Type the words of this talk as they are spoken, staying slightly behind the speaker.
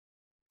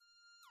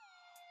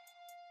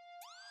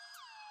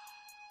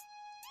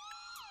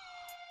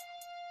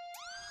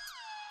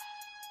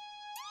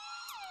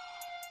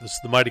This is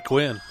the Mighty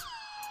Quinn.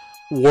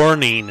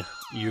 Warning,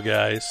 you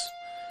guys.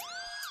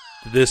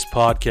 This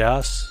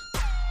podcast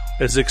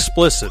is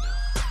explicit.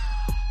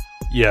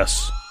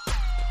 Yes.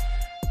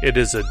 It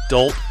is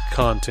adult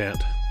content.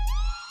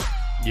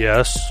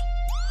 Yes.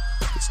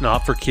 It's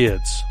not for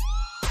kids.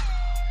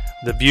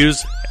 The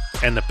views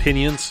and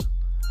opinions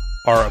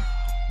are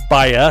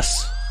by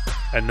us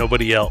and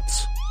nobody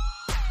else.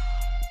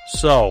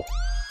 So,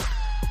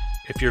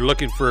 if you're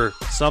looking for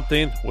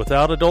something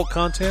without adult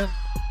content,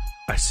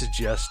 I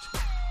suggest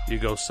you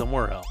go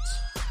somewhere else.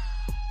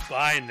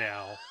 Bye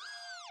now.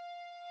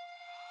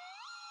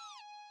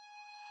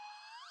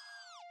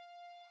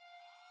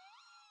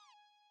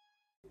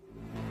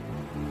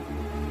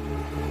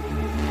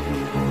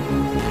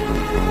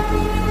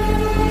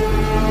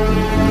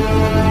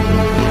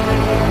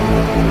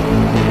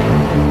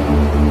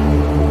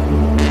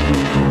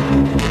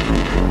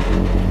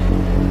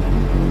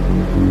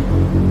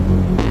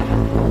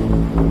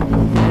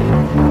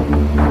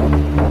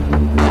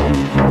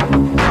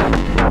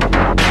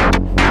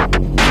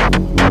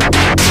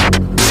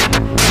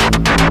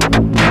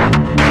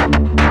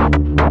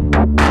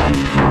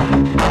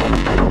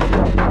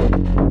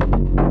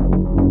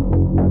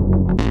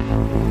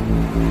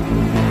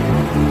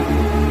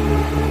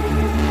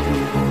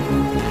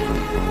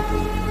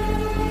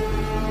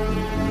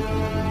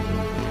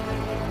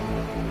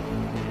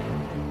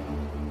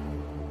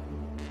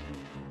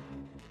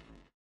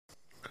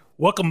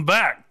 Welcome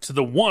back to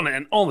the one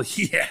and only,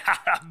 yeah,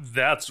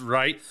 that's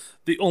right,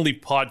 the only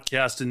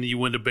podcast in the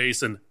Uinta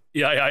Basin.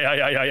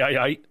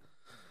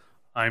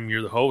 I'm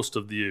your host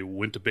of the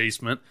Uinta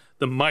Basement,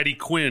 the Mighty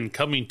Quinn,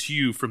 coming to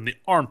you from the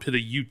armpit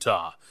of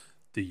Utah,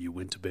 the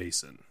Uinta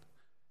Basin.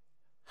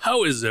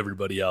 How is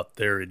everybody out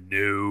there in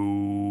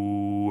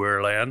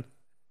Nowhere Land?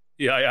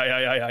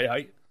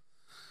 Hey,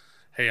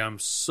 I'm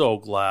so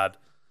glad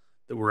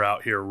that we're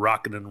out here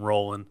rocking and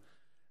rolling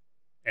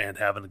and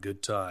having a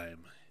good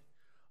time.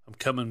 I'm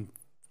coming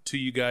to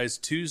you guys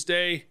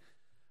Tuesday.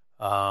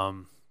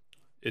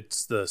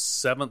 It's the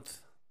 7th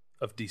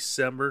of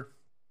December.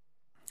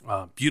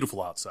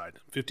 Beautiful outside.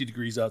 50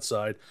 degrees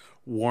outside.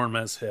 Warm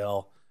as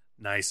hell.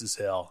 Nice as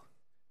hell.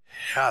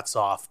 Hats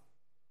off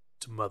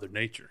to Mother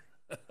Nature.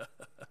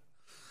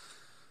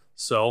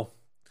 So,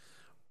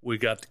 we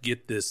got to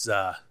get this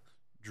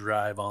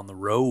drive on the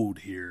road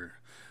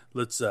here.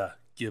 Let's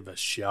give a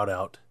shout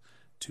out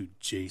to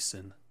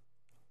Jason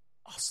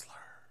Osler.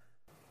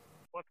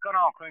 What's going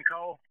on, Quinn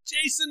Cole?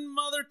 Jason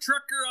Mother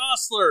Trucker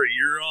Osler,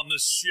 you're on the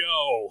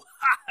show.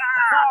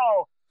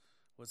 Oh,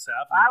 What's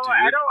happening, dude?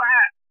 I don't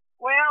have.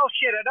 Well,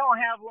 shit, I don't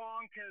have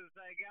long because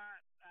I got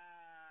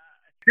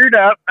screwed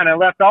up and I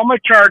left all my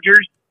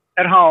chargers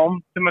at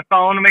home to my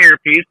phone and my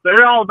earpiece.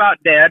 They're all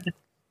about dead.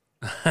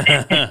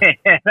 And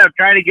I'm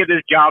trying to get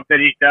this job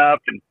finished up.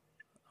 And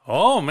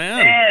oh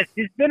man, yeah,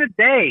 it's been a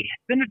day.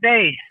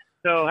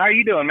 So, how are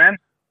you doing, man?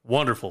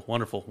 Wonderful If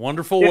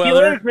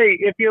weather.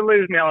 if you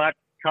lose me, I'll have to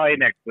call you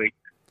next week.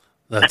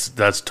 That's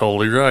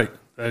totally right.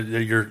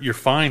 You're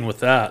fine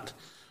with that.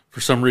 For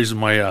some reason,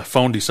 my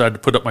phone decided to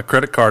put up my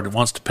credit card and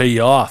wants to pay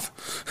you off.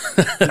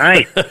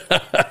 Nice. How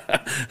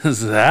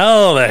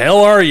the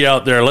hell are you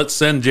out there? Let's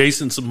send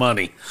Jason some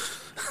money.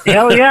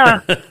 Hell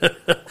yeah. And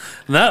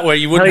that way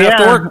you wouldn't have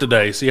to work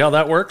today. See how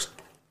that works?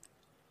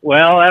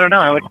 Well, I don't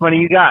know. How much money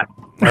you got?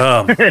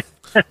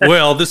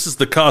 Well, this is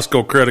the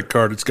Costco credit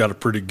card. It's got a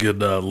pretty good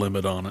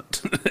limit on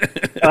it.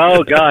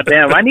 Oh, God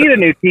damn. I need a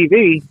new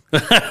TV.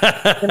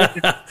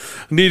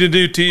 Need a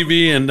new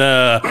TV and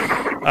a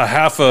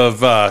half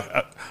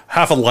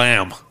a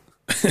lamb.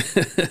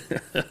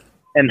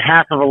 And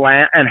half a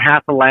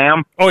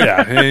lamb. Oh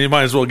yeah, and you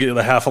might as well get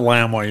the half a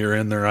lamb while you're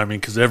in there. I mean,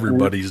 because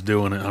everybody's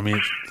doing it. I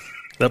mean,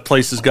 that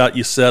place has got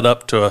you set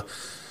up to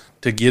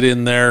get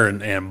in there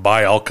and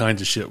buy all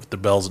kinds of shit with the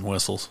bells and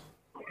whistles.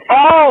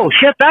 Oh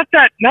shit! That's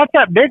that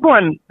big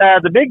one.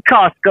 The big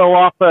Costco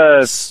off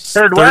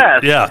Third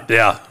West.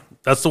 Yeah.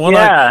 That's the one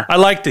I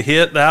like to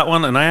hit, that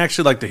one, and I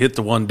actually like to hit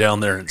the one down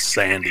there in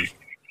Sandy.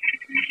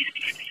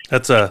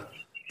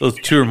 Those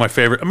two are my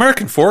favorite.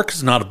 American Fork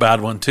is not a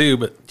bad one too,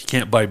 but you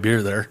can't buy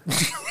beer there.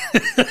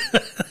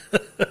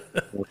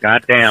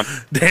 God damn.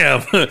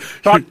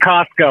 Fuck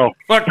Costco.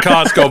 Fuck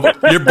Costco.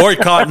 But you're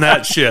boycotting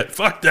that shit.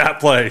 Fuck that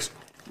place.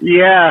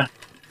 Yeah.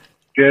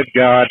 Good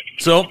God.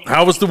 So,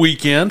 how was the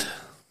weekend?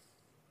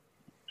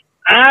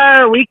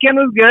 Weekend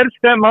was good.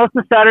 Spent most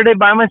of Saturday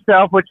by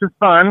myself, which was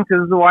fun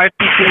because the wife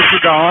and kids were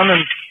gone.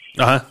 And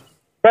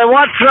But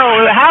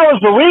how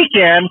was the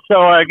weekend?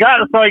 So I got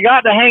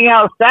to hang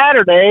out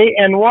Saturday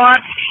and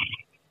watch.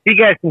 You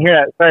guys can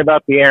hear that. Sorry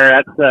about the air.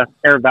 That's the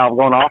air valve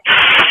going off.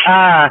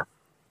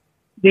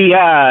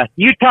 The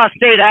Utah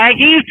State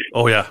Aggies.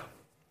 Oh yeah.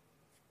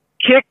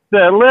 Kicked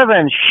the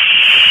living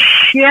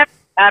shit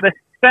out of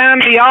San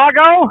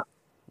Diego.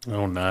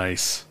 Oh,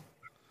 nice.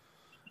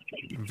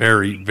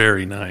 Very,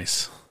 very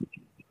nice.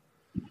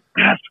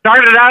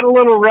 Started out a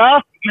little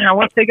rough.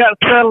 Once they got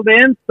settled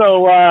in,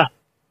 so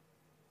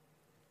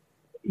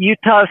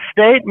Utah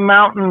State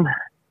Mountain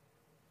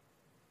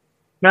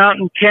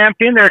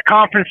champion. They're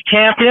conference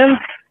champions.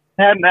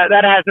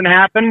 That hasn't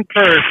happened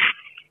for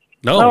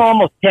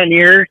almost 10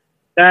 years,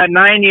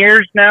 9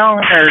 years now,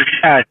 or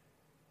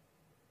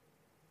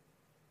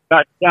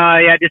about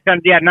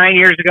 9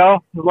 years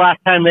ago. The last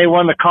time they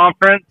won the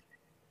conference,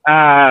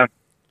 and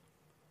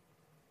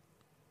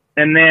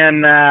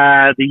then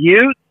the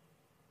Utes.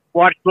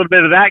 Watched a little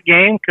bit of that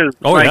game because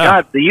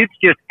God, the Utes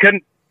just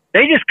couldn't.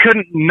 They just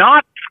couldn't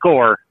not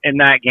score in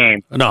that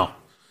game. No,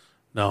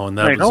 and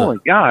that was holy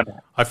God.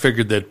 I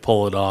figured they'd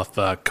pull it off.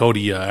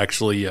 Cody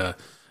actually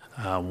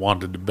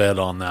wanted to bet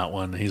on that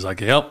one. He's like,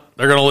 "Yep,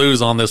 they're going to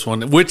lose on this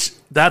one." Which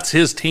that's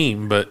his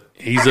team, but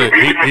he's a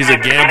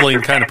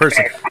gambling kind of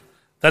person.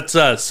 That's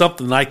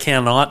something I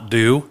cannot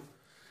do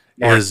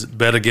is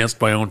bet against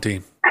my own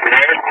team.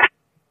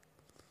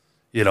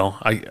 You know,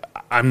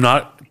 I'm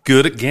not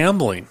good at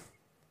gambling.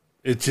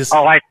 It's just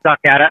I suck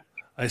at it.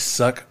 I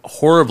suck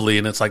horribly,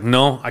 and it's like,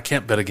 no, I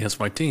can't bet against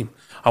my team.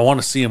 I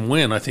want to see him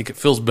win. I think it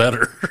feels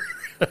better.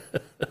 Who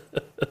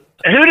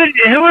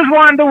was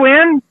wanting to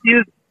win?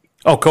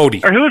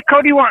 Cody. Or who was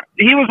Cody want?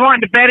 He was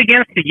wanting to bet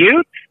against the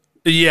Utes?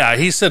 Yeah,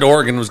 he said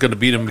Oregon was going to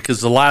beat him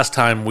because the last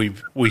time we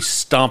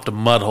stomped a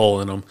mud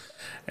hole in them,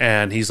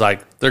 and he's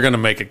like, they're going to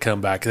make a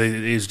comeback.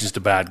 It was just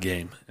a bad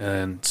game,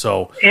 and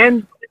so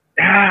in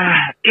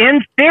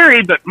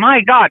theory, but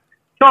my God,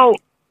 so.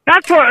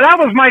 That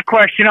was my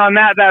question on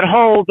the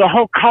whole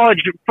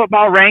college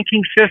football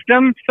ranking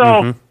system.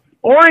 So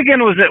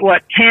Oregon was at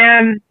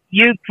 10,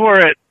 Utes were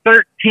at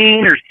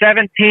 13 or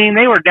 17.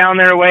 They were down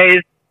there a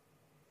ways,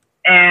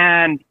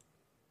 and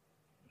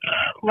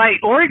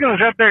Oregon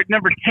was up there at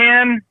number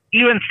 10.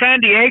 Even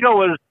San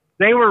Diego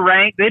they were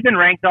ranked. They've been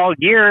ranked all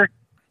year,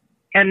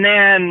 and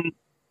then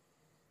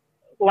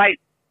the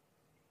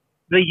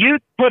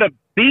Utes put a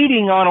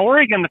beating on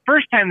Oregon the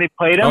first time they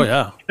played them. Oh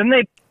yeah.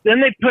 Then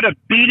they put a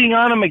beating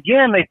on them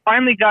again. They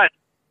finally got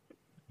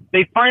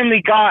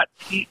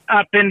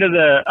up in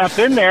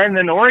there, and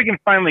then Oregon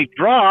finally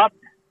dropped.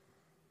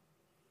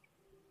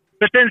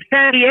 But then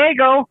San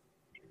Diego,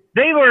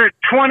 they were at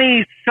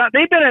 20.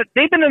 They've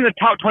been in the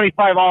top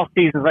 25 all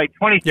season, like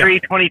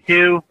 23,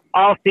 22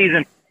 all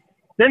season.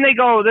 Then they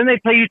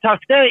play Utah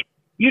State.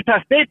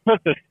 Utah State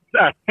puts a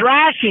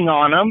thrashing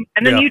on them,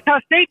 and then Utah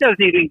State don't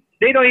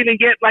even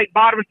get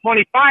bottom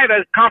 25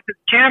 as conference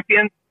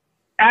champions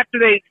after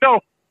they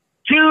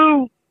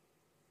two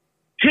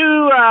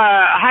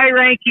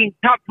high-ranking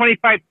top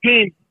 25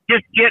 teams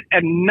just get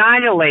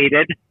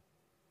annihilated,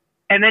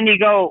 and then you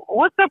go,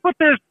 what's up with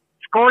this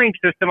scoring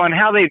system on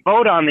how they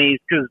vote on these?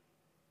 Because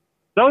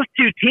those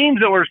two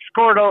teams that were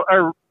scored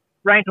or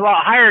ranked a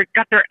lot higher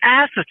got their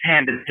asses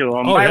handed to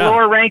them by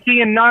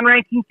lower-ranking and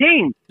non-ranking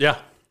teams. Yeah.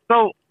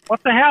 So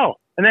what the hell?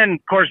 And then,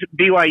 of course,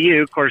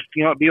 BYU. Of course,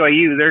 you know what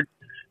BYU?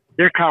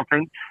 Their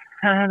conference.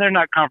 They're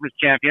not conference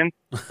champions.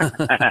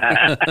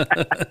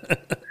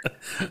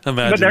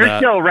 But they're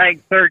still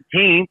ranked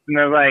 13th, and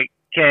they're like,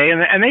 okay.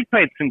 And they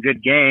played some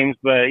good games,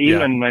 but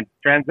even my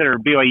friends that are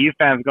BYU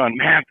fans going,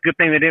 man, it's a good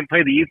thing they didn't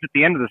play the Utes at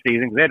the end of the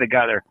season because they'd have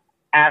got their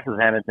asses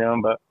handed to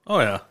them. But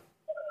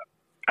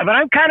But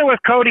I'm kind of with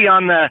Cody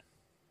on the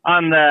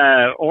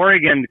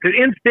Oregon, because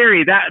in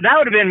theory that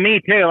would have been me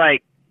too.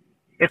 Like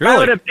if I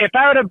would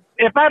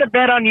have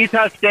bet on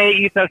Utah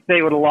State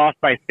would have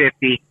lost by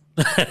 50.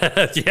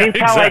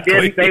 Exactly. How I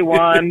did. They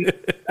won.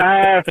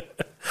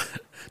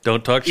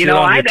 Don't talk shit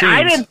on your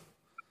teams.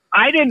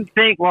 I didn't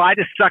think. Well, I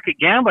just suck at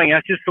gambling.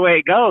 That's just the way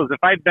it goes.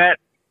 If I bet,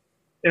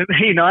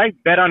 I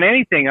bet on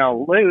anything,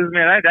 I'll lose.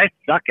 Man, I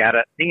suck at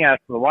it. He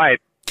asked the wife.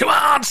 Come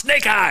on,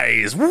 Snake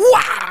Eyes!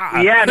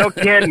 Wah! Yeah, no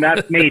kidding.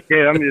 That's me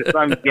too.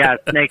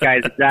 Snake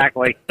Eyes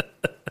exactly.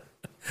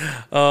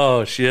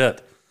 Oh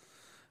shit.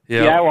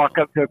 Yeah. I walk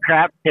up to a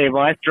crap table.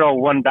 I throw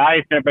one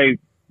dice, and everybody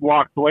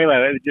walks away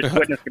like it. Just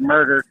witnessed a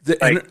murder.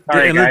 The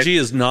energy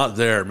is not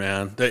there,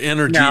 man. The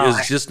energy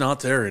is just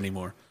not there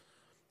anymore.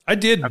 I'm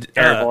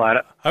terrible at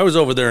it. I was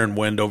over there in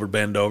Wendover,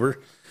 Bendover,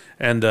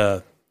 and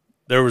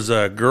there was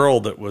a girl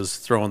that was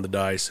throwing the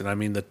dice, and I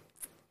mean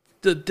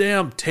the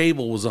damn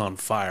table was on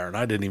fire, and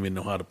I didn't even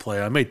know how to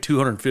play. I made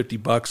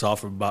 $250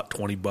 off of about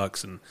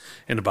 $20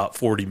 in about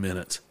 40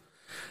 minutes,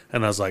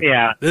 and I was like,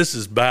 this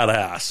is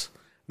badass."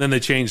 Then they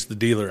changed the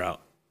dealer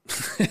out.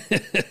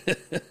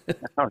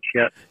 Oh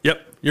shit!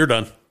 Yep, you're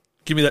done.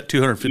 Give me that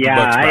 $250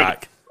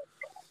 back.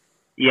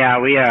 Yeah,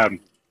 we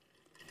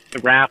the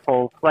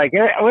raffle. Like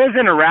I was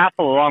in a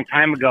raffle a long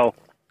time ago,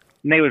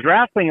 and they was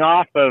raffling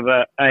off of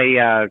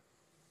a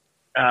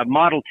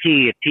Model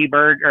T, a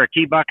T-Bird or a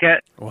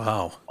T-Bucket.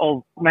 Wow.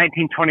 Old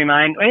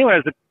 1929. Anyway,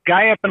 it was a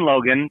guy up in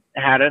Logan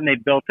had it, and they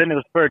built it. And it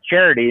was for a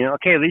charity. And,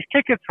 okay, these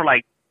tickets were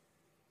like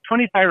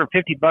 $25 or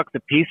 $50 a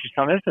piece or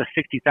something. This is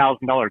a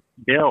 $60,000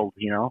 bill,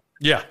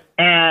 Yeah.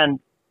 And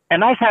I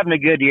was having a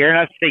good year, and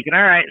I was thinking,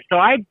 all right. So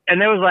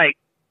and there was like,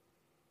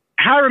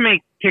 however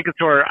many tickets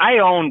were, I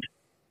owned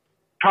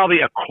probably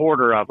a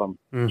quarter of them.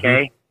 Mm-hmm.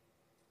 Okay.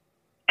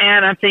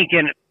 And I'm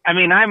thinking, I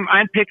mean,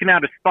 I'm picking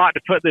out a spot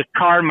to put this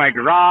car in my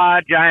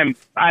garage.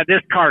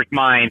 This car's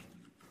mine.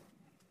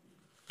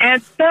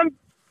 And some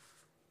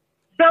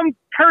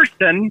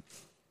person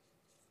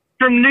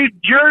from New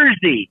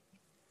Jersey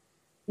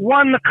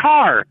won the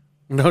car.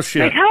 No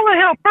shit. Like, how the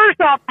hell?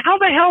 First off, how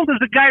the hell does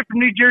a guy from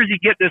New Jersey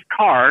get this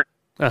car?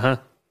 Uh-huh.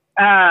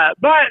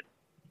 But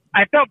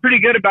I felt pretty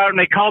good about it, and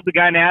they called the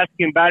guy and asked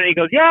him about it. He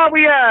goes, yeah,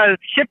 we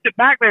shipped it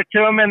back there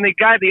to him, and the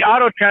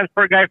auto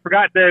transport guy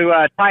forgot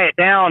to tie it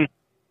down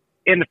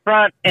in the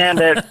front, and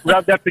it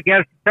rubbed up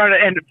against the front,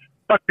 and it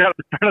fucked up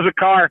the front of the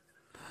car.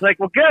 Like,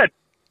 well, good.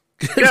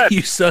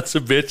 You sons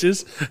of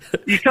bitches.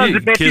 You sons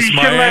of bitches. Kiss You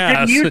my should have left it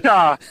ass. in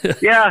Utah.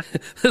 Yeah.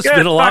 It's Good.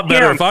 been a lot Fuck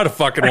better him. if I'd have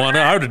fucking won it.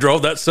 I would have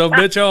drove that son of a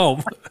bitch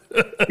home.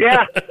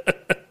 Yeah.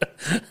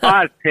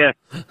 I was pissed.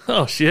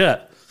 Oh,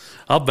 shit.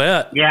 I'll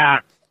bet. Yeah.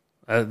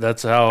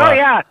 That's how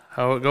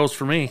how it goes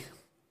for me.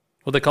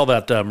 What they call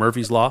that,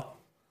 Murphy's Law?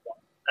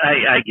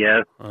 I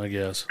guess. I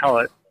guess. Call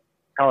it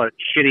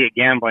shitty at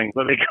gambling.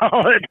 What they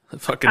call it.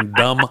 Fucking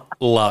dumb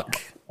luck.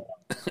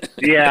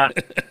 Yeah.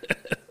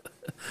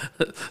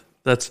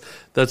 That's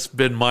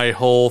been my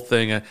whole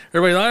thing.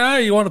 Everybody's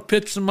like, you want to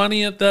pitch some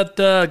money at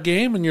that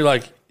game? And you're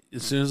like,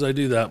 as soon as I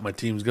do that, my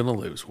team's going to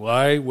lose.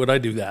 Why would I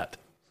do that?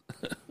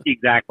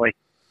 Exactly.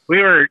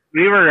 We were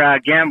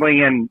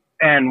gambling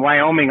in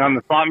Wyoming on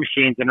the slot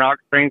machines in Rock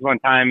Springs one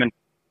time, and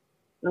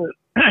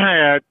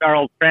our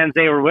old friends,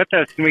 they were with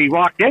us, and we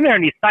walked in there,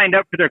 and you signed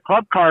up for their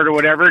club card or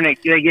whatever, and they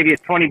give you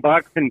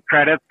 $20 in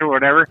credits or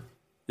whatever.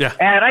 Yeah.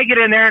 And I get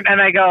in there,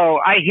 and I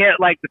hit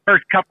like the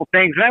first couple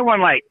things, and I won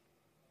like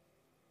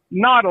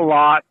not a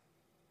lot.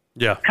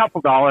 Yeah. A couple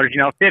dollars,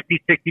 $50,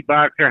 $60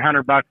 or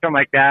 $100, something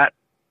like that.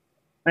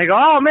 And I go,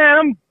 oh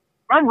man,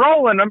 I'm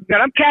rolling. I'm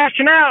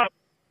cashing out,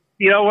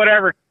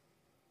 whatever.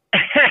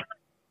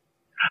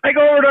 I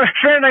go over to a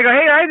friend. I go,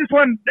 hey, I just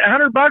won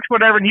 $100,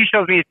 whatever, and he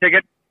shows me his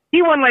ticket.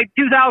 He won like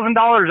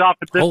 $2,000 off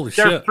of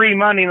their free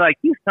money. Like,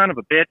 you son of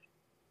a bitch!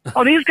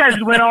 Oh, these guys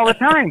would win all the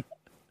time.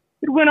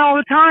 They'd win all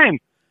the time.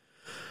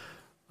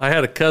 I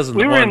had a cousin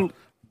that won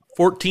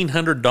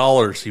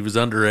 $1,400. He was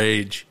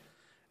underage,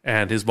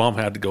 and his mom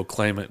had to go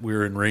claim it. We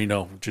were in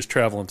Reno, just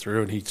traveling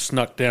through, and he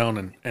snuck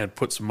down and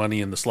put some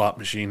money in the slot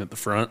machine at the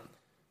front.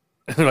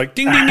 And they're like,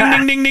 ding, ding, ding,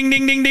 ding, ding, ding,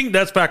 ding, ding, ding.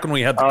 That's back when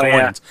we had the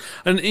coins.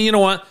 Yeah. And you know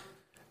what?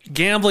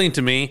 Gambling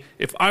to me,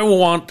 if I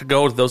want to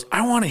go to those,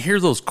 I want to hear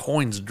those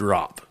coins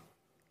drop.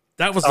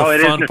 That was the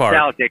fun part.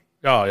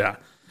 Oh, yeah.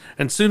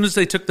 And as soon as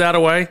they took that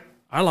away,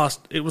 I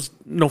lost. It was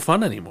no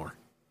fun anymore.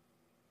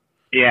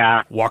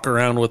 Yeah. Walk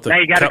around with now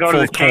you got to go to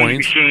the change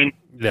machine.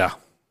 Yeah.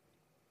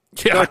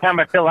 Yeah. Every time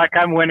I feel like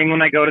I'm winning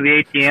when I go to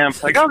the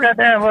ATM. Like, oh,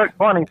 goddamn, look,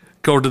 funny.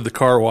 Go to the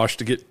car wash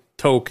to get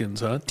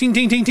tokens, huh? Ting,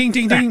 ting, ting, ting,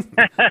 ting, ting.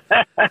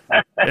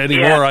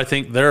 Anymore, I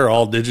think they're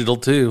all digital,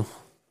 too.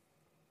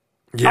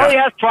 Yeah. Oh,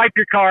 yeah, swipe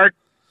your card,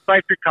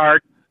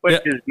 which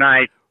is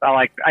nice.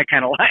 I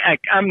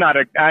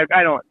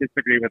don't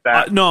disagree with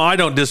that. No, I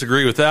don't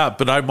disagree with that,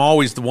 but I'm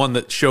always the one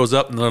that shows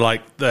up and they're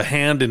like, the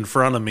hand in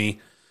front of me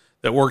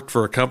that worked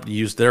for a company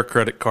used their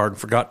credit card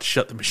and forgot to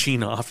shut the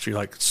machine off. So you're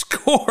like,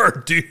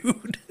 score,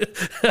 dude.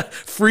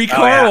 Free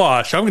car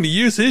wash. I'm going to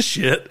use his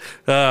shit.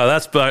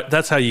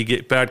 That's how you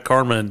get bad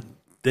karma, and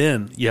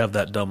then you have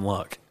that dumb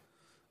luck.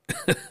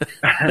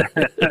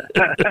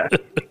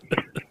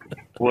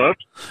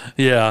 Whoops.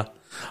 Yeah.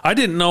 I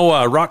didn't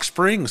know Rock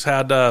Springs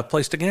had a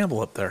place to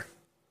gamble up there.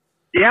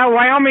 Yeah,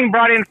 Wyoming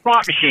brought in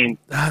slot machines.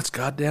 That's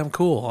goddamn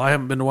cool. I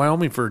haven't been to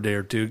Wyoming for a day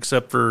or two,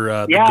 except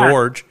for the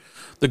Gorge.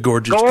 The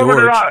Gorgeous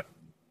Gorge.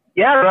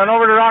 Run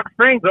over to Rock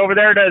Springs, over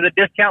there to the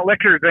Discount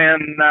Liquors,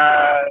 and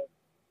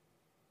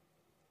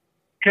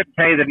couldn't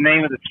tell you the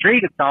name of the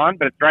street it's on,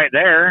 but it's right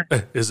there.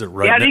 Is it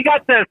right? Yeah, you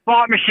got the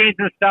slot machines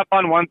and stuff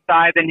on one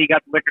side, then you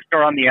got the liquor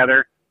store on the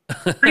other.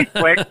 Pretty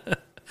quick.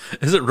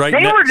 Is it right?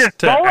 They were just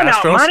throwing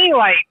out money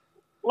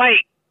like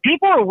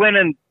people were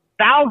winning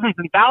thousands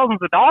and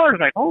thousands of dollars.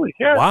 Like, holy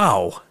shit!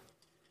 Wow,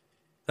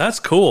 that's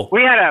cool.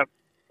 We had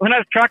when I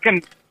was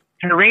trucking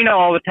to Reno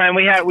all the time.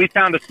 We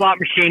found a slot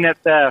machine at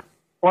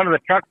one of the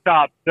truck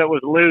stops that was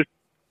loose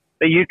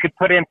that you could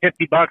put in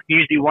 $50.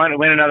 Usually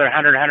win another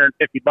 $150.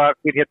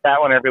 We'd hit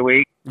that one every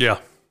week. Yeah,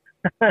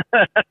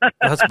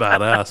 that's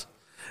badass.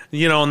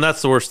 And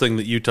that's the worst thing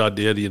that Utah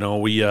did.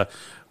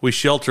 We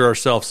shelter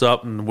ourselves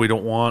up, and we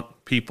don't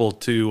want people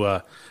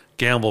to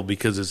gamble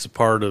because it's a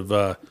part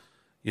of,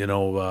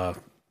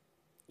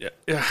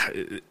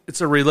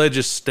 it's a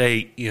religious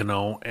state,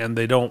 and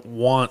they don't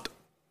want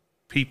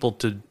people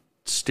to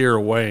steer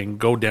away and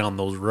go down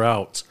those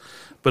routes.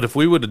 But if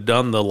we would have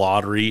done the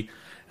lottery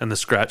and the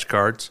scratch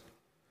cards,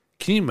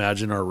 can you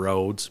imagine our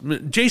roads?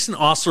 Jason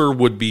Osler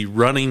would be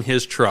running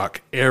his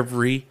truck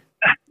every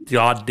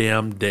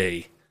goddamn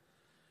day.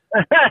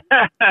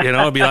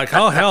 It'd be like,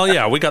 oh, hell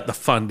yeah, we got the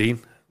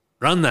funding.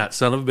 Run that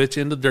son of a bitch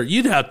into the dirt.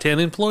 You'd have 10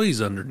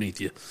 employees underneath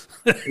you.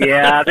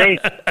 Yeah,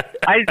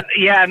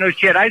 no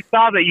shit. I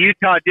saw that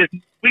Utah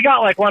we got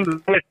like one of the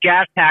biggest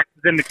gas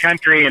taxes in the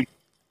country, and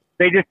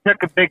they just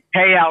took a big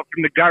payout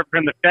from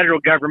the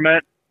federal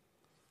government.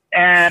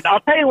 And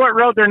I'll tell you what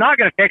road they're not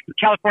going to fix is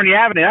California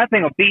Avenue. That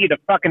thing will beat you to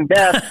fucking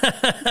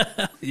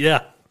death.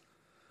 Yeah.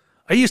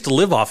 I used to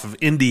live off of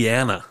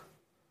Indiana.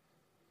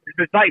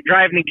 It's like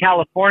driving in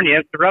California.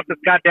 It's the roughest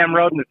goddamn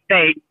road in the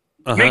state.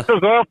 Makes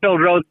those oil-filled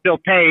roads still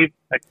paved.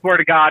 I swear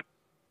to God.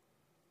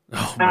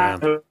 Oh, man.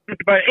 But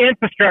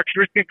infrastructure,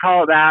 we can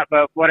call it that,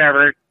 but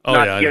whatever.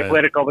 Not to get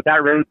political, but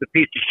that road's a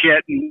piece of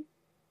shit.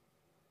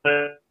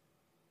 And,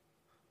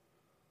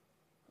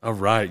 all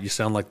right. You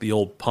sound like the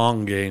old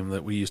Pong game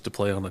that we used to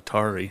play on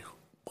Atari.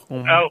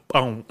 Oh.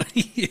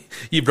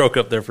 You broke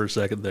up there for a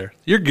second there.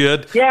 You're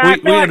good. Yeah,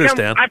 we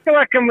understand. I feel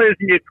like I'm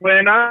losing you,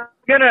 Quinn. I'm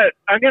gonna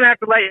have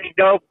to let you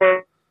go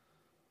for.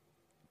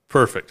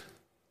 Perfect.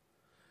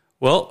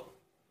 Well,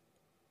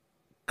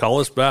 call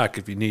us back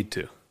if you need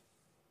to.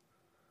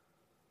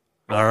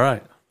 All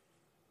right.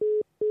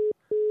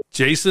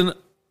 Jason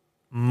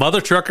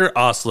Mother Trucker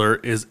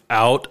Ostler is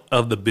out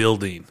of the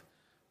building.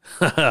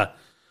 What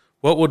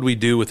would we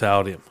do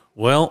without him?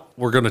 Well,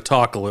 we're going to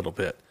talk a little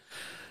bit.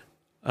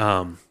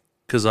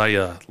 Because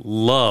I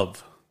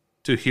love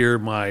to hear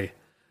my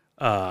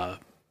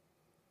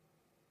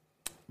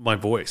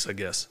voice, I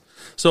guess.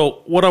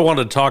 So what I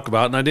wanted to talk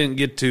about, and I didn't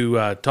get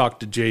to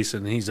talk to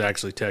Jason. He's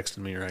actually texting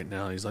me right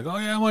now. He's like, oh,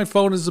 yeah, my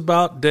phone is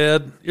about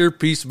dead.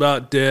 Earpiece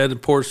about dead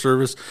and poor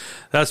service.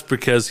 That's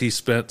because he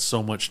spent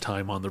so much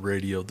time on the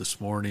radio this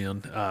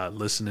morning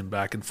listening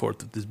back and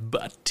forth with his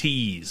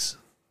buddies.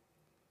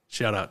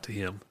 Shout out to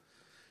him.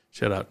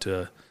 Shout out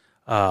to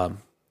a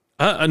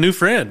new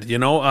friend,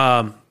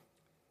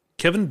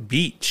 Kevin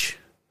Beach.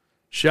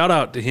 Shout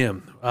out to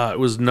him. It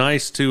was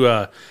nice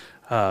to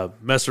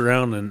mess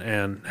around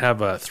and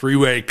have a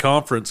three-way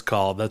conference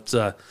call. That's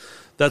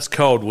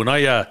code. When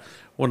I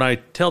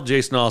tell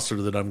Jason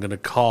Ostler that I'm going to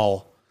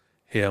call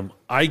him,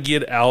 I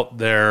get out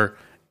there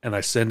and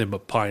I send him a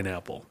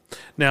pineapple.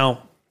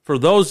 Now, for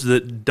those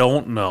that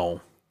don't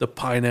know, the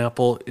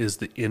pineapple is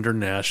the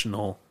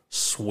international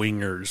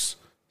swingers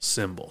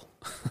symbol.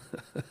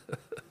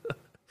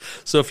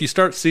 So if you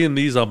start seeing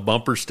these on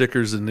bumper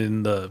stickers and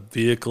in the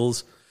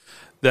vehicles,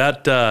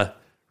 that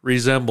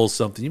resembles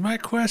something. You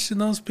might question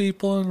those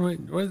people,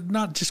 and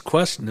not just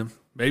question them.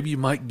 Maybe you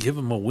might give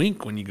them a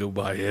wink when you go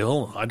by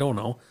hill. I don't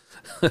know.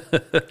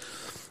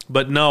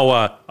 But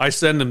no, I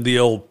send them the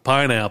old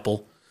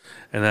pineapple,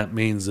 and that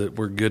means that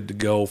we're good to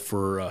go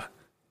for a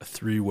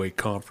three-way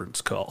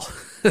conference call.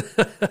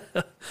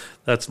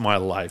 That's my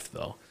life,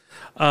 though.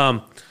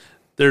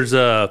 There's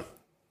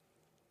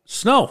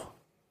snow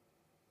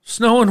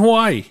in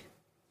Hawaii.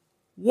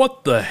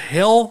 What the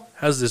hell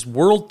has this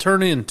world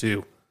turned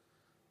into?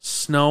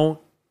 Snow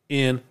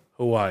in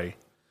Hawaii.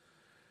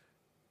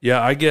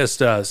 Yeah, I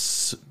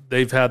guess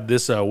they've had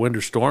this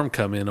winter storm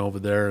come in over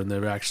there, and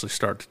they've actually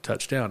started to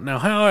touch down. Now,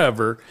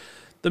 however,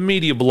 the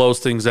media blows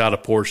things out of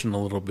proportion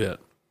a little bit.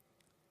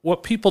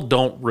 What people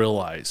don't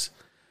realize,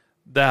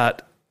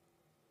 that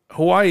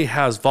Hawaii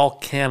has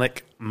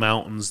volcanic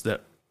mountains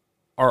that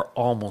are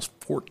almost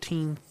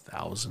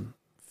 14,000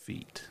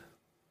 feet,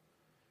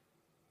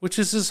 which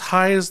is as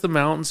high as the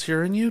mountains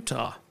here in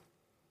Utah.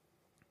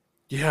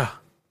 Yeah.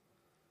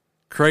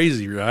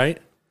 Crazy, right?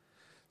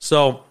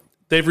 So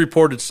they've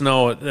reported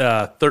snow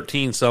at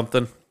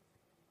 13-something,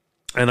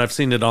 and I've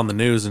seen it on the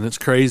news, and it's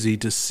crazy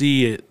to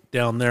see it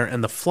down there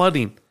and the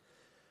flooding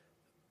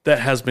that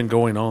has been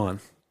going on.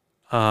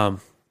 Can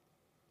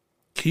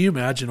you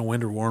imagine a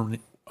winter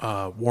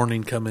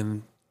warning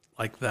coming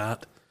like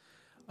that?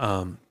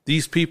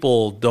 These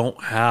people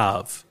don't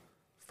have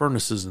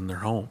furnaces in their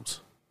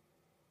homes.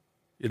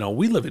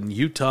 We live in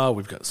Utah.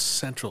 We've got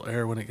central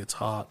air when it gets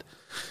hot.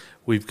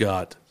 We've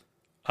got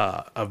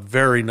a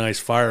very nice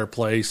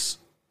fireplace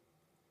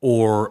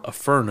or a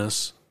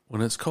furnace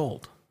when it's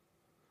cold.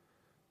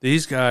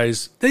 These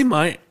guys, they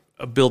might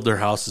build their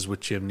houses with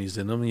chimneys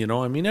in them.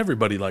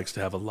 Everybody likes to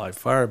have a live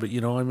fire, but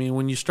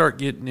when you start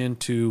getting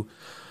into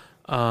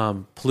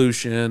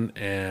pollution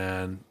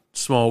and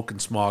smoke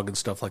and smog and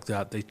stuff like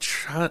that, they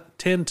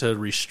tend to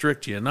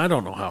restrict you. And I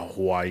don't know how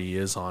Hawaii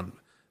is on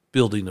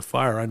building a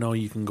fire. I know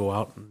you can go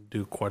out and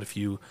do quite a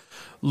few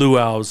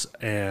luau's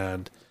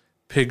and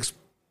pigs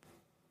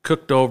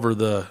cooked over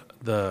the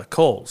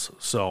coals.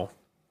 So,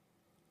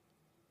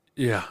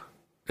 yeah,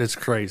 it's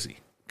crazy.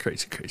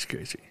 Crazy.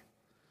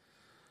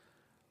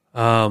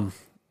 Some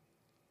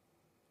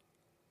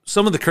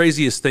of the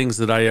craziest things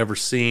that I ever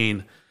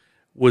seen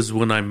was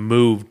when I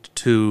moved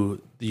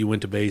to the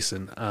Uinta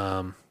Basin.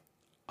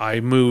 I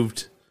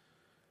moved,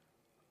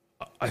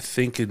 I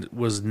think it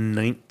was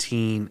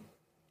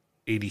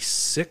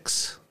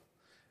 1986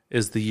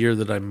 is the year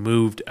that I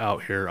moved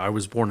out here. I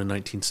was born in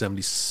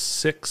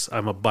 1976.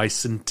 I'm a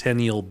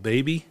bicentennial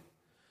baby,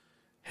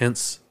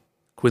 hence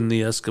Quinn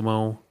the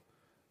Eskimo,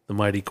 the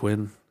Mighty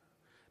Quinn,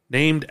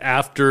 named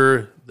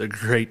after the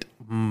great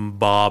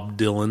Bob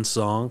Dylan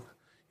song.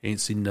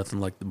 Ain't seen nothing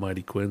like the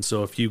Mighty Quinn.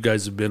 So if you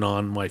guys have been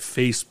on my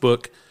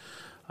Facebook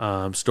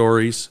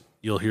stories,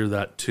 you'll hear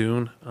that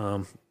tune.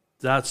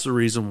 That's the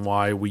reason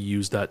why we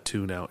use that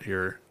tune out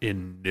here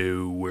in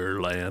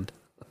Nowhere Land.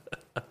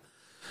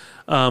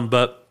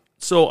 But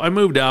so I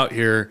moved out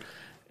here,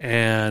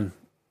 and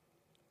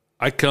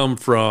I come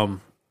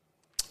from,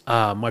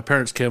 my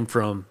parents came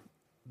from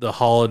the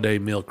Holiday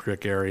Mill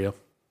Creek area,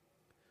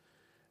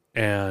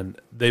 and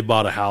they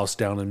bought a house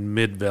down in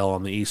Midvale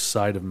on the east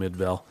side of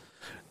Midvale.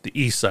 the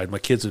east side. My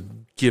kids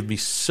would give me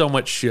so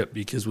much shit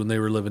because when they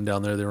were living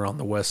down there, they were on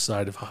the west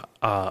side of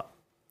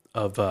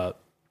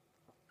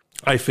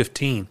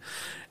I-15,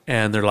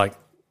 and they're like,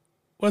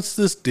 "What's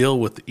this deal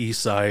with the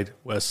east side,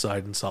 west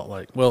side, and Salt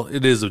Lake?" Well,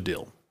 it is a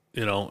deal.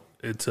 You know,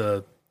 it's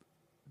a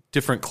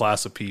different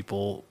class of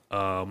people.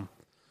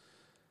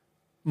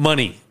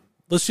 Money.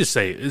 Let's just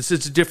say it's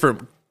a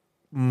different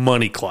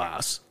money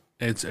class.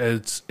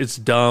 It's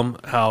dumb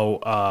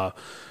how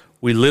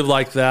we live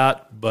like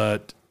that,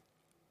 but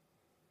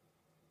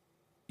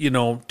you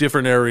know,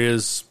 different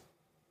areas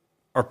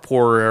are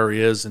poorer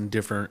areas and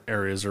different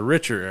areas are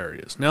richer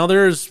areas. Now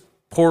there's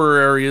poorer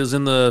areas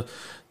in the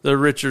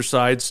richer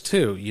sides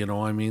too, you know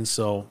what I mean?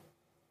 So,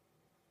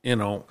 you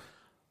know,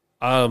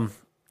 I'm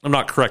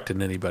not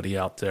correcting anybody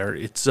out there.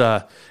 It's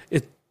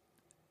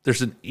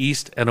there's an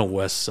east and a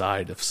west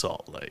side of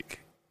Salt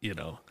Lake, you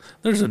know.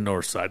 There's a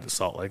north side of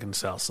Salt Lake and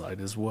south side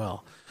as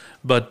well.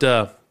 But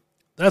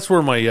that's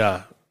where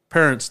my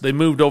parents, they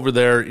moved over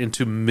there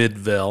into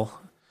Midvale.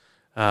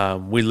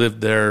 We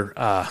lived there.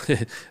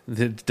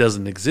 It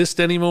doesn't exist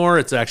anymore.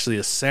 It's actually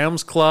a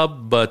Sam's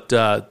Club, but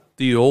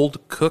the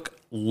old Cook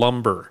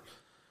Lumber,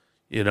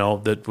 you know,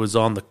 that was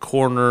on the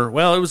corner.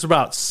 Well, it was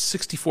about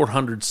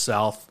 6400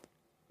 South,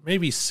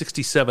 maybe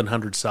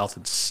 6700 South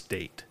and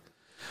State,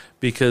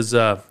 because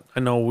I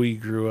know we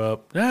grew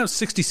up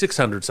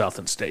 6600 South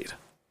and State,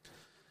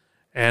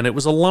 and it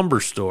was a lumber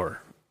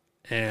store,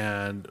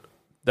 and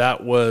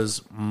that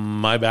was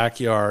my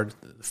backyard.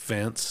 The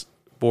fence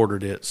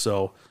bordered it,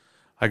 so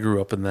I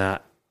grew up in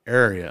that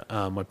area.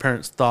 My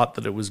parents thought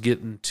that it was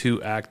getting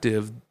too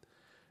active,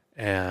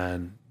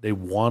 and they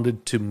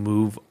wanted to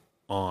move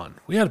on.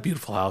 We had a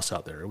beautiful house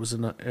out there.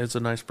 It's a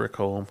nice brick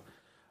home.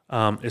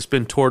 It's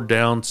been torn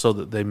down so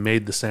that they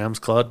made the Sam's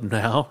Club.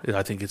 Now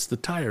I think it's the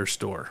tire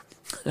store.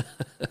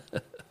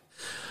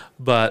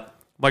 But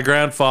my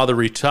grandfather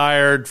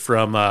retired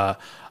from a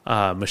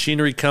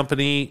machinery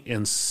company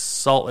in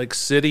Salt Lake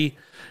City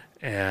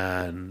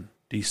and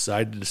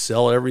decided to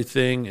sell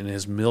everything in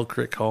his Mill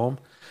Creek home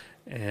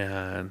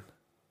and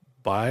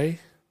buy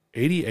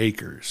 80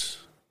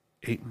 acres,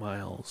 8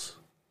 miles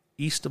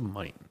east of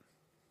Mighton.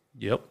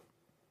 Yep.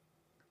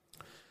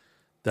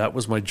 That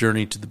was my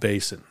journey to the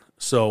basin.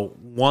 So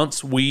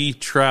once we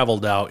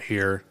traveled out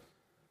here,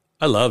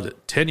 I loved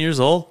it. 10 years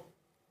old?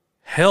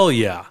 Hell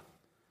yeah.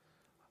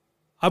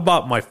 I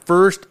bought my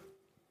first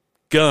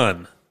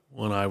gun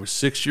when I was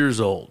 6 years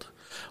old.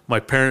 My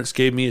parents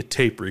gave me a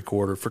tape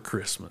recorder for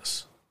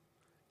Christmas.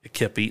 It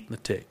kept eating the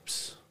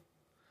tapes.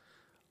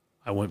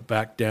 I went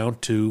back down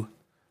to,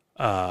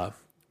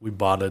 we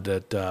bought it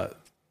at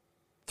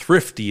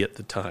Thrifty at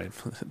the time.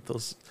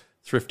 Those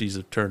Thrifties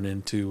have turned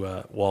into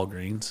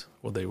Walgreens.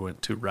 Well, they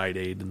went to Rite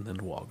Aid and then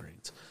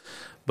Walgreens.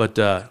 But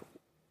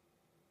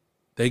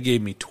they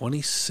gave me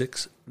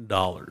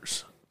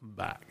 $26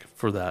 back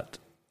for that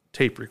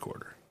tape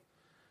recorder.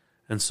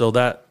 And so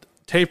that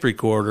tape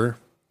recorder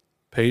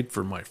paid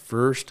for my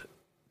first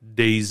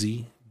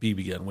Daisy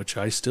BB gun, which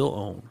I still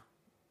own.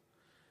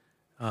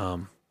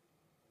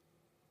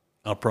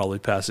 I'll probably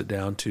pass it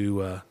down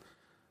to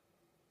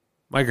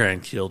my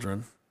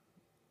grandchildren.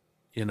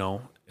 You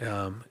know,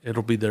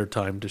 it'll be their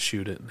time to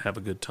shoot it and have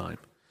a good time.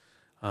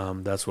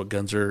 That's what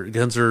guns are.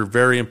 Guns are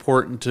very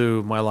important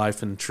to my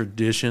life and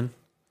tradition.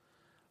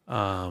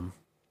 And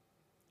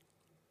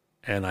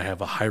I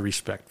have a high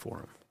respect for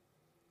them.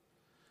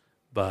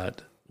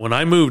 But when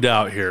I moved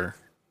out here,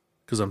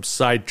 because I'm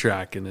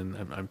sidetracking and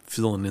I'm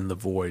filling in the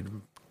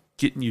void,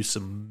 getting you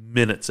some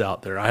minutes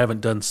out there. I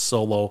haven't done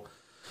solo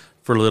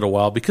for a little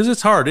while because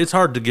it's hard. It's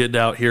hard to get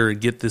out here and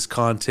get this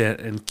content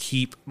and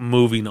keep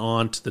moving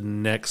on to the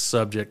next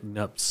subject.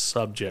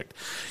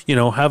 You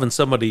know, having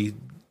somebody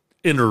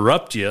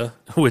interrupt you,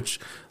 which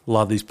a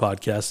lot of these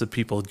podcasts that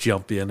people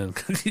jump in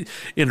and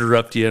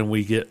interrupt you and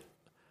we get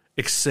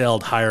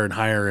excelled higher and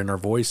higher in our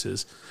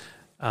voices.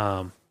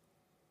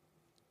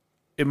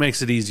 It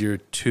makes it easier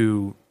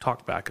to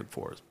talk back and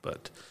forth.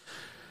 But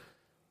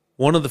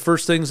one of the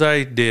first things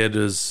I did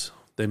is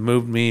they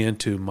moved me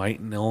into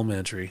Mighton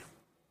Elementary.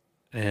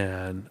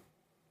 And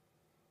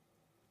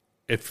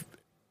if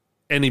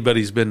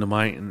anybody's been to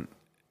Mighton,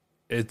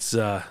 it's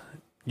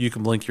you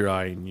can blink your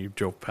eye and you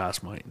drove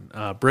past Mighton.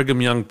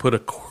 Brigham Young put a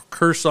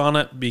curse on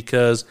it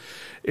because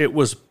it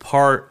was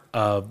part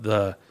of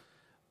the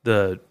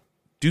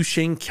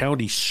Duchesne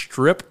County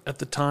Strip at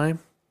the time,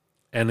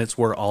 and it's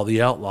where all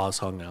the outlaws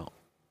hung out.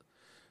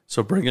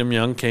 So Brigham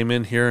Young came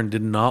in here and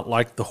did not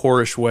like the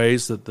whorish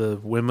ways that the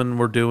women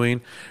were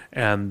doing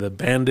and the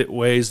bandit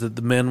ways that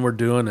the men were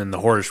doing and the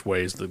whorish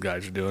ways the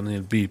guys are doing.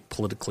 It'd be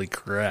politically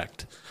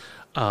correct.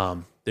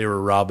 They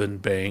were robbing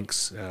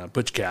banks.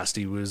 Butch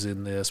Cassidy was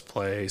in this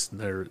place.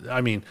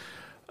 And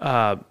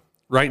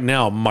right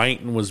now,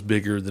 Mighton was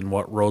bigger than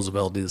what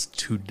Roosevelt is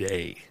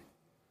today.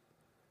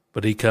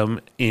 But he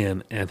come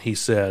in and he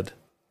said,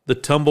 the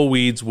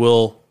tumbleweeds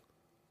will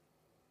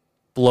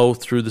blow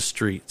through the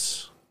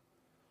streets.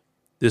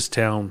 This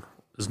town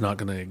is not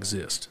going to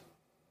exist.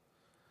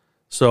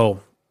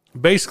 So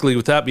basically,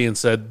 with that being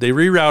said, they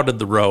rerouted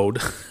the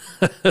road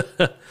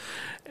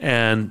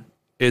And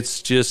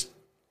it's just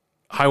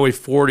Highway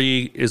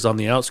 40 is on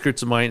the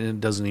outskirts of Mighton, and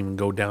it doesn't even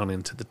go down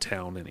into the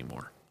town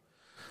anymore.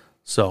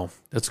 So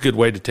that's a good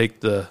way to take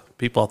the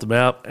people off the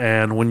map.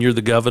 And when you're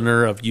the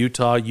governor of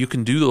Utah, you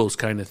can do those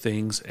kind of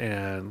things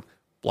and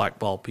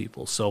blackball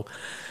people. So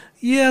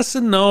yes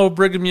and no.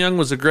 Brigham Young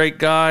was a great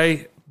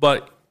guy,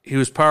 but he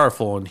was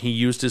powerful, and he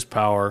used his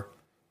power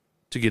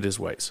to get his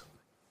ways.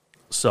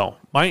 So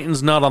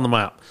Mighton's not on the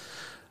map.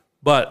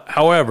 But,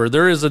 however,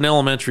 there is an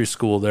elementary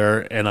school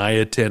there, and I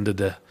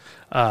attended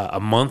a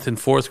month in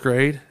 4th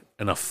grade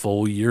and a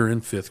full year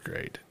in 5th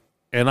grade.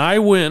 And I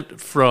went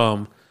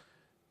from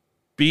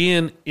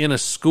being in a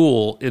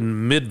school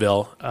in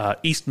Midville,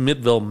 East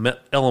Midville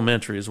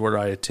Elementary is where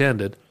I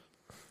attended,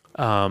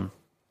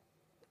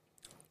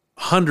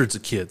 hundreds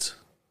of kids,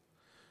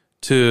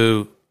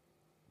 to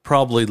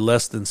probably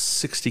less than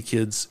 60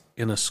 kids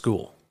in a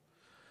school.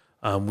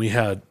 We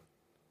had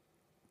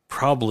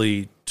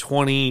probably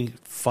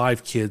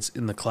 25 kids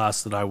in the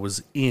class that I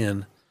was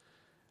in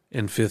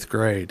 5th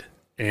grade.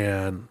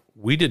 And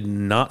we did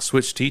not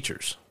switch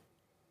teachers.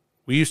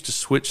 We used to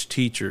switch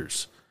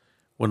teachers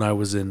when I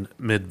was in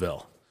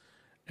Midville.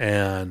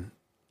 And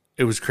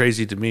it was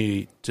crazy to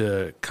me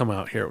to come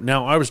out here.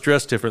 Now, I was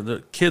dressed different.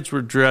 The kids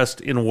were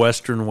dressed in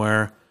Western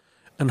wear.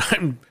 And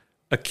I'm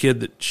a kid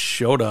that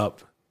showed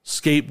up,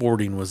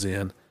 skateboarding was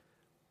in,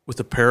 with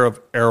a pair of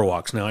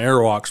Airwalks. Now,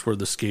 Airwalks were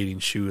the skating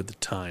shoe at the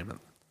time.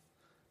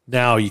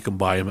 Now you can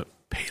buy them at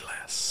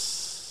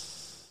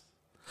Payless.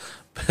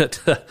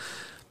 But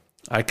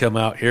I come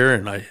out here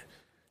and I,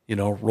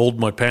 rolled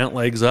my pant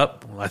legs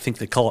up. I think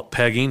they call it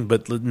pegging,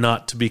 but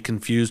not to be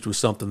confused with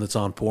something that's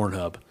on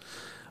Pornhub.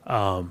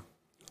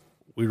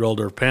 We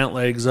rolled our pant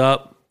legs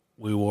up.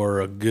 We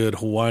wore a good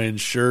Hawaiian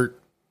shirt,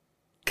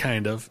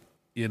 kind of,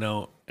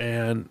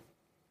 and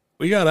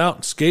we got out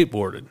and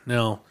skateboarded.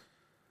 Now,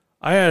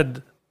 I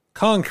had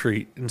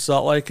concrete in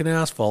Salt Lake and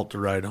asphalt to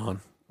ride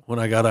on. When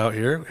I got out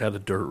here, we had a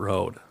dirt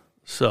road.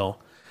 So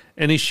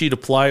any sheet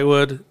of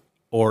plywood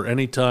or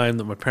any time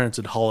that my parents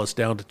would haul us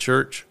down to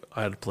church,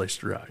 I had a place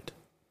to ride.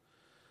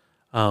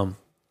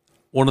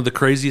 One of the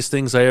craziest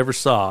things I ever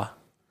saw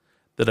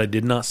that I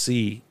did not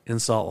see in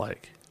Salt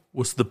Lake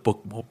was the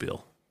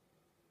Bookmobile.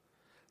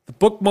 The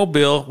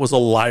Bookmobile was a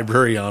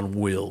library on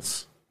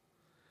wheels.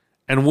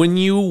 And when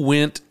you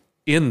went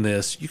in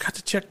this, you got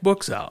to check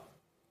books out.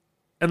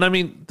 And I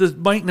mean, the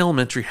Mighton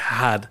Elementary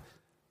had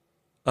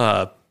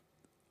a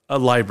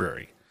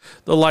library.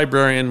 The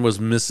librarian was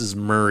Mrs.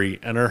 Murray,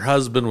 and her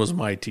husband was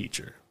my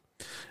teacher.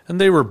 And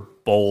they were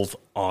both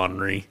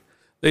ornery.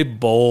 They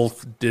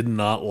both did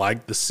not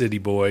like the city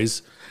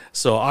boys.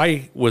 So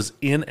I was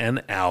in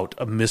and out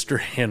of Mr.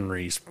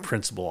 Henry's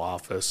principal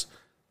office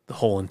the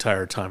whole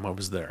entire time I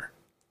was there.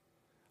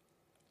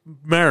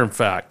 Matter of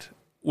fact,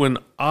 when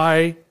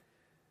I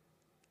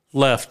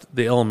left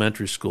the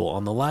elementary school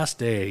on the last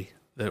day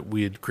that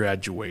we had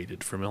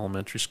graduated from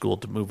elementary school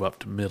to move up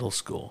to middle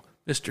school,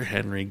 Mr.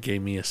 Henry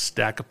gave me a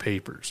stack of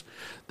papers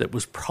that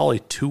was probably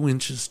 2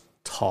 inches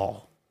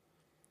tall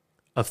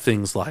of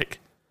things like,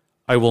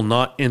 I will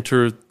not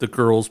enter the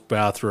girls'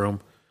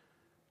 bathroom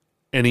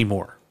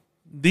anymore.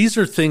 These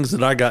are things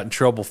that I got in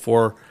trouble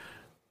for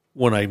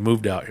when I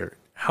moved out here.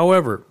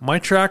 However, my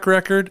track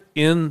record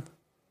in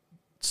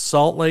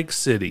Salt Lake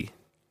City,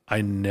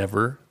 I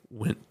never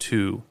went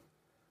to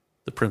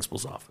the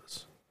principal's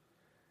office.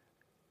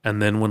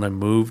 And then when I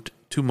moved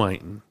to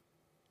Mighton,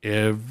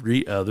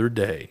 every other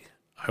day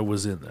I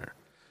was in there.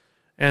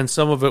 And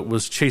some of it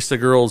was chase the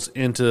girls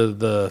into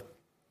the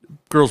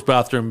girls'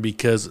 bathroom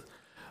because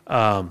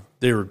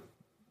they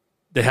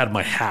had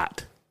my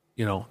hat,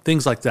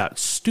 things like that.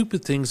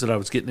 Stupid things that I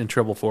was getting in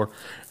trouble for.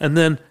 And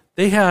then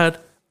they had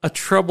a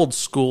troubled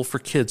school for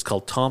kids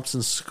called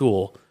Thompson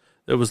School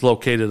that was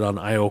located on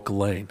Ioka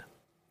Lane.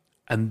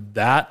 And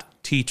that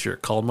teacher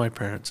called my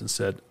parents and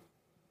said,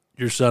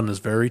 your son is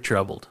very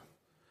troubled.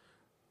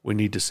 We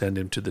need to send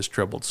him to this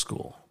troubled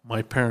school.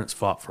 My parents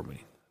fought for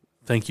me.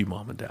 Thank you,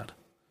 Mom and Dad.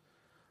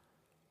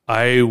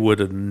 I would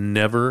have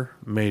never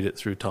made it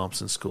through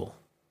Thompson School.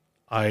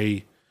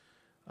 I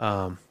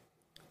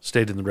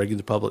stayed in the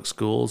regular public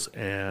schools,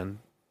 and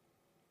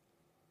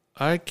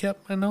I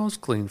kept my nose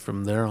clean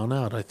from there on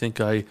out. I think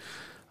I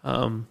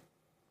went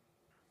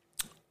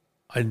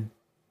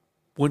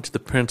to the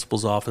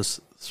principal's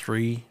office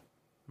 3,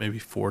 maybe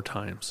 4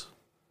 times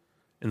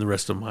in the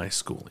rest of my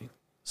schooling.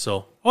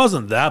 So I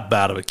wasn't that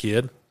bad of a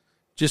kid,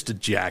 just a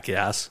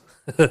jackass.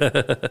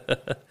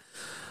 There's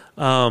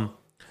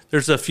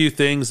a few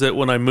things that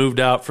when I moved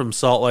out from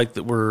Salt Lake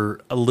that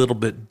were a little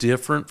bit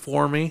different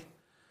for me.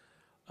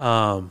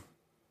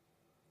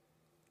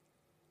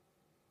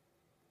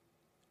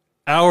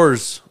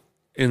 Hours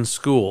in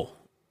school.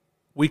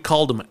 We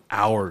called them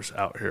hours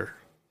out here.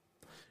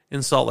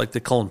 In Salt Lake,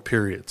 they call them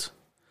periods.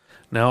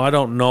 Now, I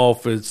don't know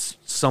if it's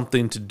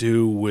something to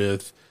do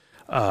with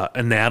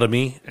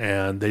anatomy,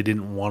 and they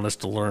didn't want us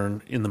to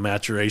learn in the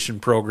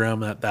maturation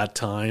program at that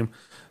time,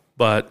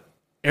 but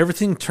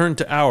everything turned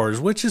to hours,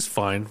 which is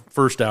fine.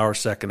 First hour,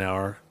 second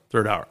hour,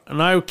 third hour.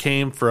 And I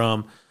came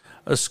from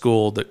a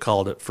school that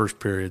called it first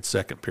period,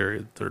 second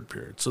period, third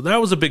period. So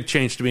that was a big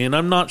change to me, and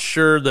I'm not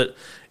sure that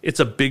it's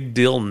a big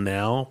deal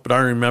now, but I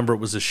remember it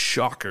was a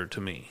shocker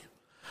to me.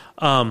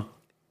 In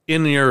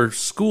your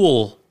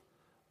school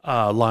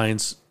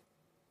lines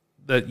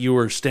that you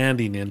were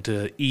standing in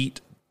to eat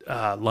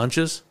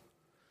lunches,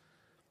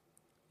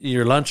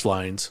 your lunch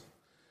lines,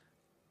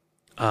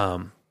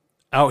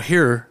 out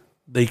here,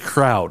 they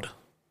crowd.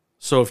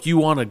 So if you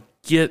want to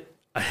get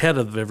ahead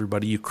of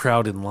everybody, you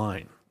crowd in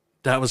line.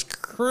 That was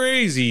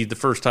crazy the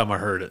first time I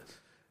heard it.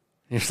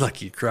 It's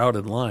like you crowd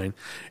in line.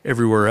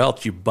 Everywhere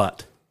else, you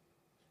butt.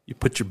 You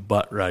put your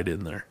butt right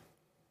in there.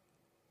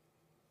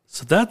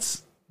 So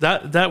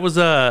that was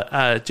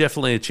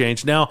definitely a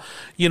change. Now,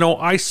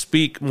 I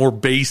speak more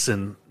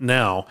Basin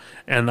now,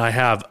 and I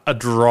have a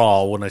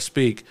drawl when I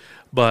speak,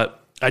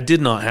 but I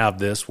did not have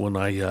this when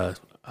I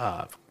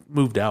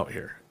moved out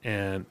here,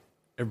 and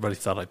everybody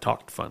thought I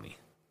talked funny.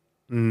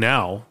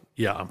 Now,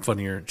 yeah, I'm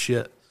funnier than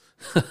shit.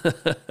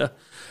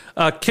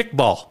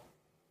 Kickball.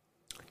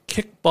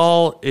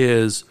 Kickball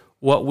is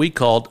what we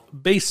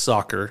called base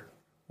soccer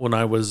when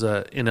I was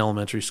in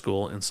elementary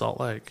school in Salt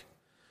Lake.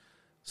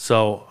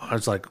 So I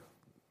was like,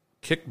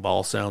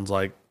 kickball sounds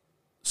like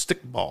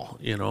stickball,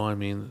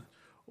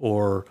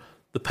 or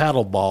the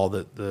paddle ball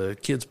that the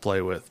kids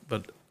play with.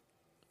 But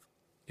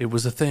it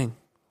was a thing.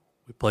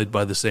 We played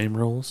by the same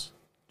rules,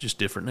 just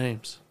different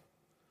names.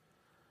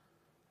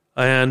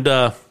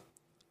 And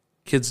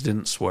kids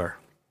didn't swear.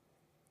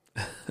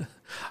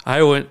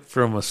 I went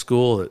from a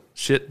school that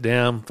shit,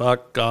 damn,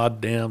 fuck,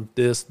 god damn,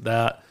 this,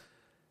 that,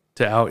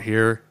 to out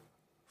here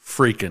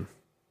freaking.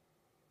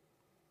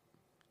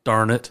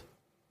 Darn it.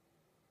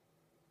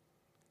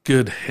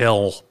 Good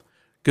hell.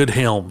 Good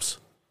helms.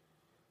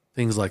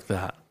 Things like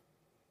that.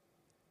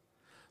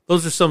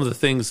 Those are some of the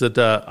things that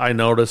I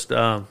noticed,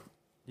 and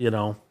it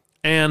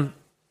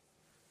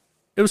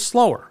was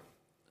slower.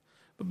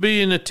 But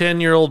being a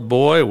 10-year-old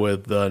boy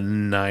with a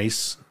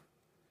nice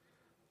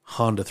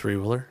Honda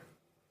 3-wheeler,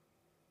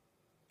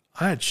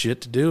 I had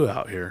shit to do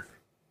out here.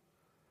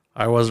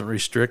 I wasn't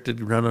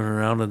restricted running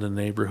around in the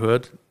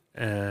neighborhood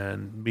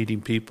and meeting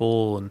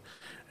people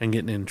and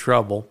getting in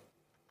trouble.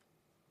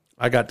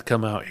 I got to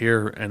come out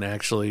here and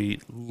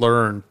actually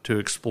learn to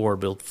explore,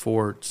 build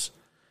forts,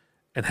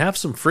 and have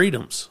some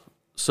freedoms.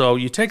 So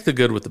you take the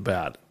good with the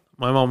bad.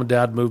 My mom and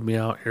dad moved me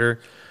out here,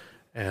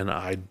 and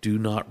I do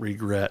not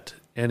regret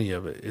any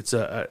of it. It's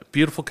a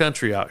beautiful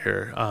country out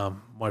here.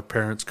 My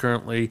parents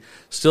currently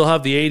still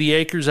have the 80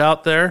 acres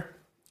out there.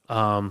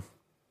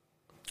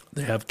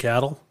 They have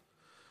cattle.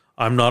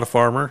 I'm not a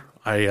farmer.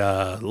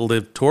 I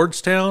live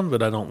towards town,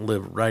 but I don't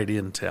live right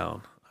in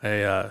town.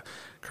 I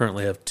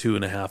currently have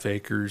 2.5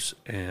 acres,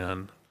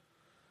 and,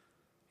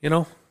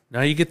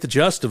 now you get the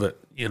gist of it,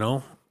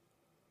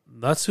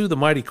 That's who the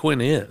Mighty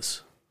Quinn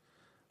is.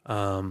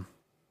 I'm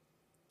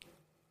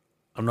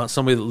not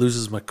somebody that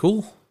loses my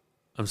cool.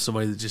 I'm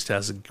somebody that just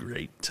has a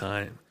great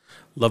time.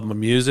 Love my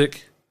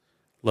music,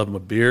 love my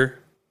beer,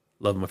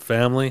 love my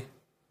family.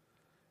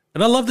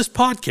 And I love this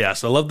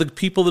podcast. I love the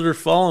people that are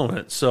following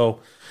it.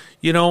 So,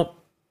 you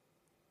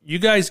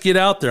guys get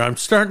out there. I'm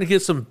starting to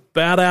get some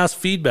badass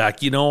feedback.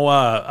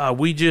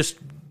 We just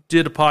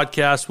did a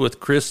podcast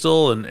with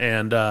Crystal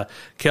and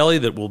Kelly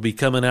that will be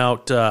coming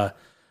out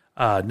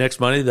next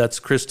Monday. That's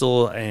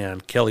Crystal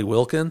and Kelly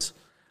Wilkins.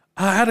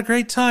 I had a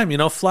great time,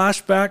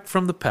 flashback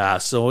from the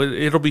past. So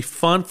it'll be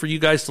fun for you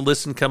guys to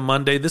listen come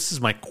Monday. This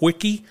is my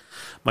quickie,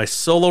 my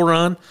solo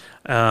run.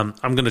 I'm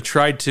going to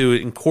try to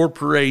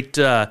incorporate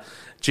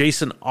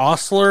Jason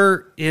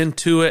Osler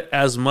into it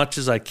as much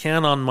as I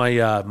can on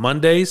my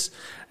Mondays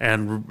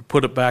and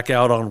put it back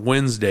out on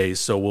Wednesdays.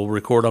 So we'll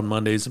record on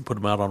Mondays and put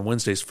them out on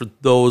Wednesdays for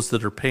those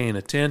that are paying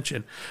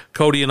attention.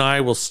 Cody and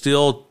I will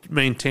still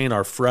maintain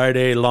our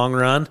Friday long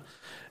run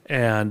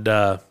and,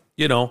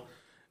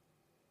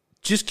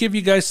 just give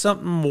you guys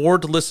something more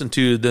to listen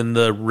to than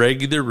the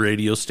regular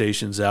radio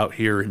stations out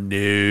here in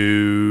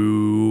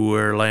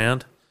Nowhere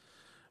Land.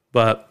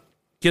 But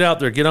get out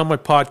there, get on my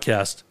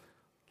podcast,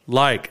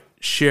 like,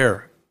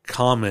 share,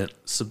 comment,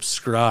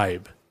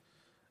 subscribe.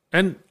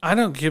 And I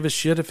don't give a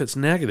shit if it's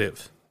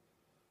negative.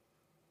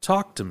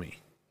 Talk to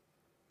me.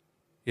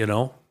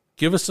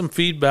 Give us some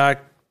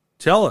feedback.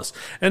 Tell us.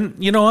 And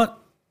you know what?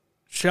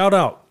 Shout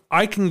out.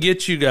 I can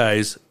get you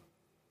guys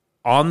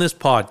on this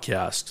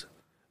podcast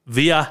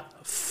via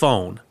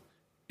phone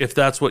if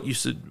that's what you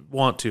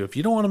want to. If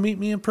you don't want to meet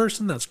me in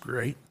person, that's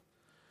great.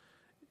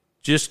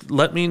 Just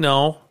let me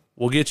know.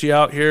 We'll get you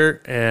out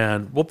here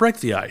and we'll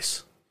break the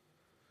ice.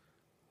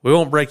 We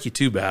won't break you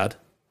too bad.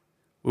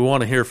 We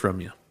want to hear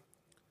from you.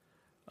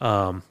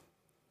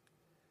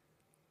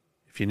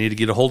 If you need to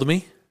get a hold of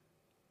me,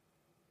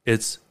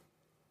 it's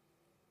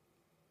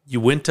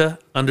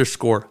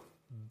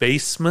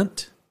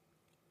Uinta_basement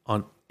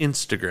on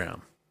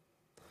Instagram.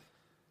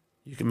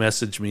 You can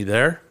message me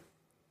there.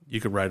 You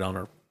can write on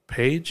our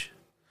page.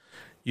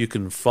 You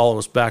can follow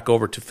us back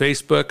over to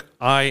Facebook.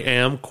 I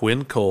am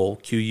Quinn Cole,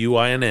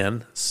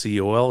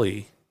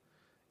 QUINNCOLE.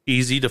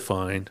 Easy to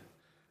find.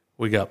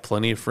 We got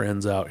plenty of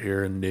friends out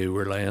here in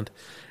Nowhere Land.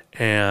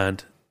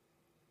 And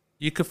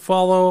you could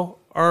follow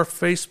our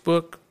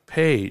Facebook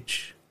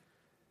page,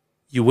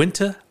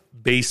 Uinta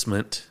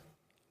Basement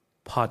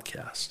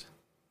Podcast,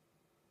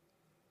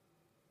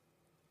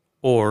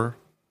 or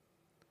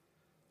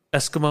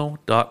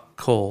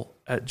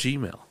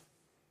eskimo.cole@gmail.com.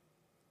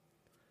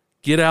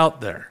 Get out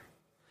there.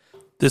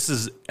 This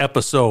is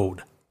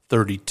episode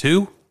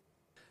 32.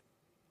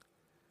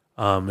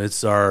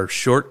 It's our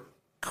short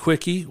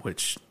quickie,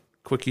 which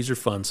quickies are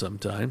fun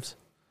sometimes.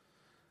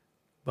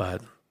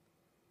 But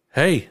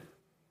hey,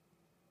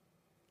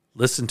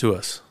 listen to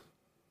us,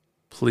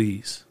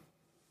 please.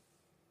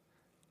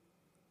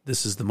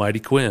 This is the Mighty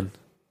Quinn,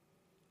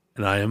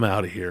 and I am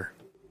out of here.